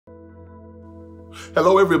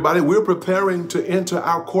Hello, everybody. We're preparing to enter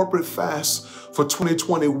our corporate fast for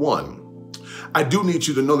 2021. I do need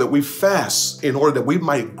you to know that we fast in order that we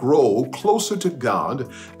might grow closer to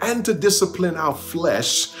God and to discipline our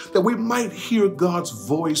flesh, that we might hear God's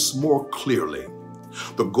voice more clearly.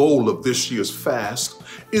 The goal of this year's fast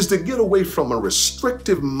is to get away from a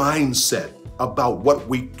restrictive mindset about what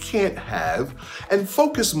we can't have and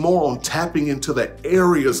focus more on tapping into the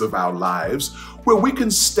areas of our lives where we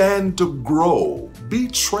can stand to grow, be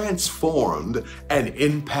transformed, and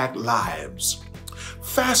impact lives.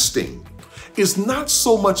 Fasting is not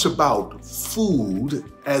so much about food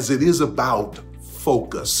as it is about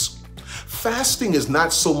focus. Fasting is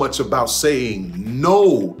not so much about saying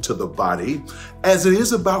no to the body as it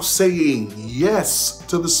is about saying yes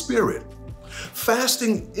to the spirit.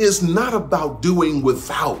 Fasting is not about doing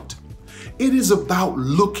without. It is about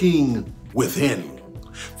looking within.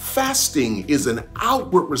 Fasting is an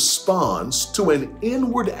outward response to an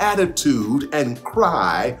inward attitude and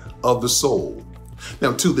cry of the soul.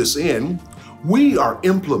 Now, to this end, we are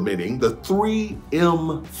implementing the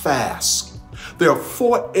 3M fast. There are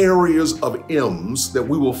 4 areas of M's that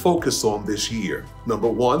we will focus on this year. Number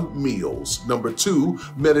 1, meals. Number 2,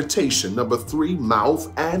 meditation. Number 3,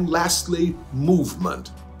 mouth. And lastly,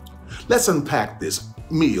 movement. Let's unpack this.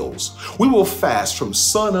 Meals. We will fast from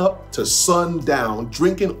sun up to sundown,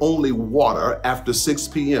 drinking only water after 6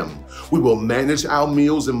 p.m. We will manage our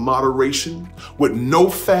meals in moderation with no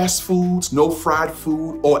fast foods, no fried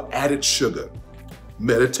food, or added sugar.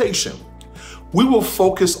 Meditation. We will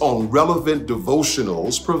focus on relevant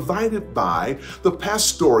devotionals provided by the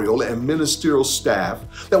pastoral and ministerial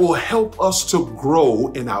staff that will help us to grow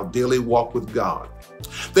in our daily walk with God.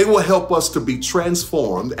 They will help us to be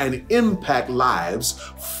transformed and impact lives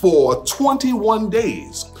for 21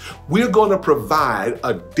 days. We're going to provide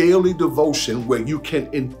a daily devotion where you can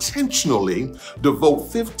intentionally devote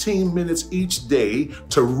 15 minutes each day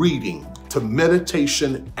to reading, to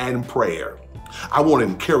meditation, and prayer. I want to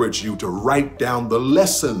encourage you to write down the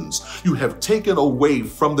lessons you have taken away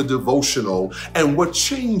from the devotional and what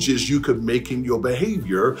changes you could make in your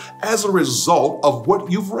behavior as a result of what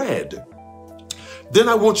you've read. Then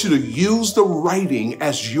I want you to use the writing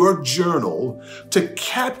as your journal to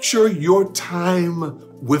capture your time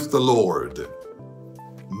with the Lord.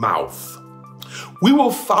 Mouth. We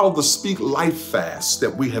will follow the Speak Life fast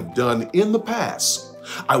that we have done in the past.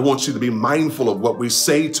 I want you to be mindful of what we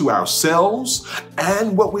say to ourselves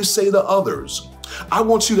and what we say to others. I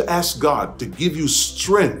want you to ask God to give you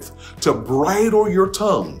strength to bridle your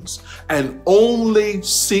tongues and only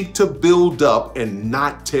seek to build up and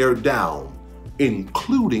not tear down,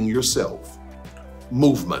 including yourself.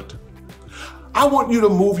 Movement. I want you to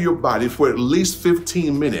move your body for at least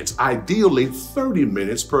 15 minutes, ideally 30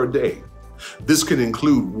 minutes per day. This can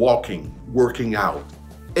include walking, working out,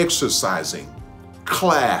 exercising,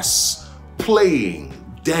 class, playing,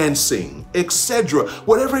 dancing, etc.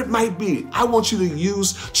 Whatever it might be, I want you to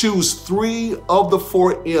choose 3 of the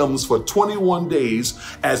 4 M's for 21 days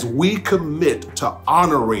as we commit to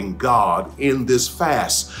honoring God in this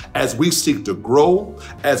fast, as we seek to grow,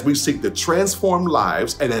 as we seek to transform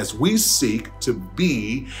lives, and as we seek to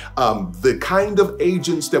be the kind of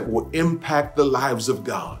agents that will impact the lives of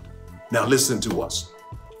God. Now listen to us.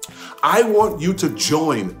 I want you to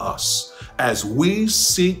join us as we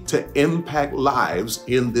seek to impact lives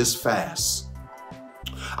in this fast.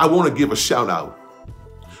 I want to give a shout out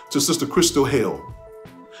to Sister Crystal Hale.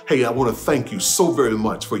 Hey, I want to thank you so very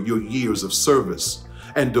much for your years of service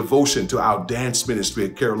and devotion to our dance ministry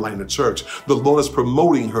at Carolina Church. The Lord is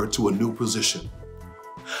promoting her to a new position.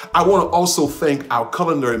 I want to also thank our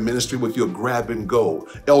culinary ministry with your grab and go,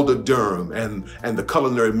 Elder Durham and the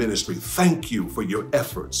culinary ministry. Thank you for your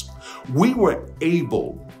efforts. We were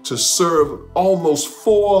able to serve almost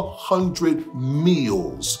 400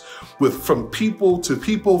 meals from people to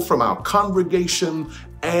people from our congregation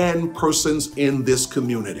and persons in this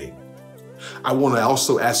community. I want to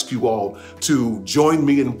also ask you all to join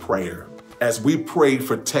me in prayer as we pray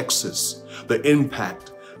for Texas, the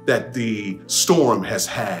impact that the storm has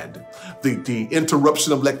had, the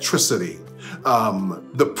interruption of electricity,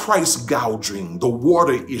 the price gouging, the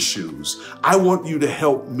water issues. I want you to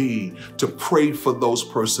help me to pray for those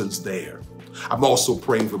persons there. I'm also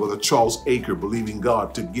praying for Brother Charles Aker, believing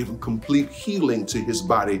God to give him complete healing to his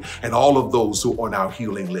body and all of those who are on our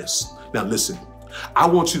healing list. Now listen, I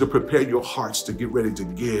want you to prepare your hearts to get ready to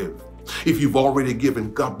give. If you've already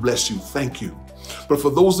given, God bless you. Thank you. But for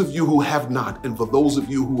those of you who have not, and for those of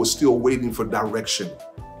you who are still waiting for direction,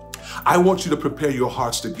 I want you to prepare your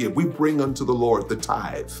hearts to give. We bring unto the Lord the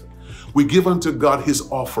tithe. We give unto God his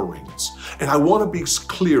offerings. And I want to be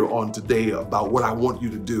clear on today about what I want you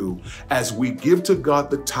to do as we give to God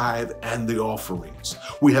the tithe and the offerings.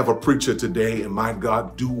 We have a preacher today, and my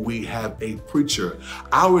God, do we have a preacher?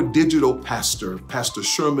 Our digital pastor, Pastor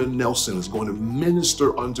Sherman Nelson, is going to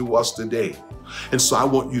minister unto us today. And so I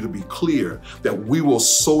want you to be clear that we will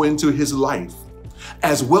sow into his life,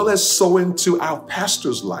 as well as sow into our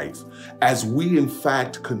pastor's life, as we in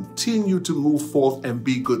fact continue to move forth and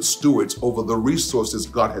be good stewards over the resources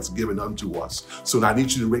God has given unto us. So I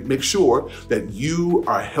need you to make sure that you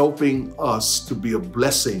are helping us to be a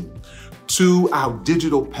blessing to our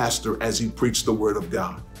digital pastor as he preached the word of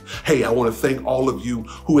God. Hey, I want to thank all of you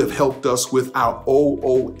who have helped us with our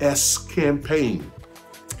OOS campaign.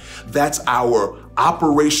 That's our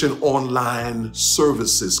Operation Online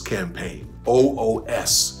Services campaign,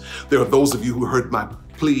 OOS. There are those of you who heard my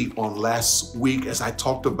plea on last week as I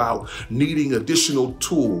talked about needing additional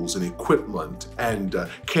tools and equipment and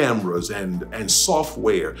cameras and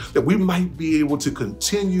software that we might be able to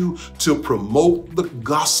continue to promote the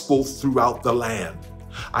gospel throughout the land.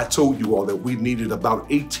 I told you all that we needed about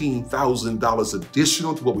 $18,000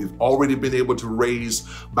 additional to what we've already been able to raise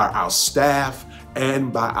by our staff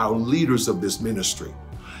and by our leaders of this ministry.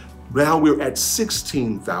 Now we're at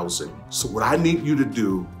 16,000. So what I need you to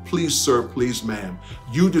do, please sir, please ma'am,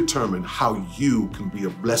 you determine how you can be a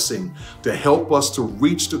blessing to help us to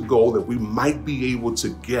reach the goal that we might be able to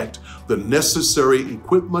get the necessary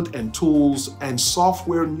equipment and tools and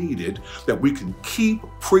software needed that we can keep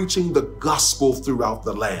preaching the gospel throughout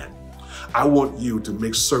the land. I want you to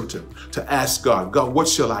make certain to ask God, God, what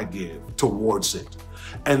shall I give towards it?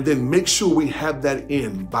 And then make sure we have that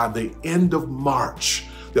in by the end of March,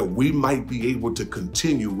 that we might be able to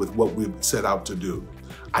continue with what we've set out to do.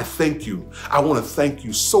 I thank you. I want to thank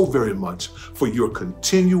you so very much for your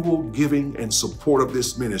continual giving and support of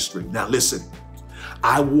this ministry. Now listen,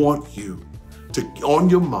 I want you to, on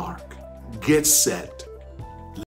your mark, get set,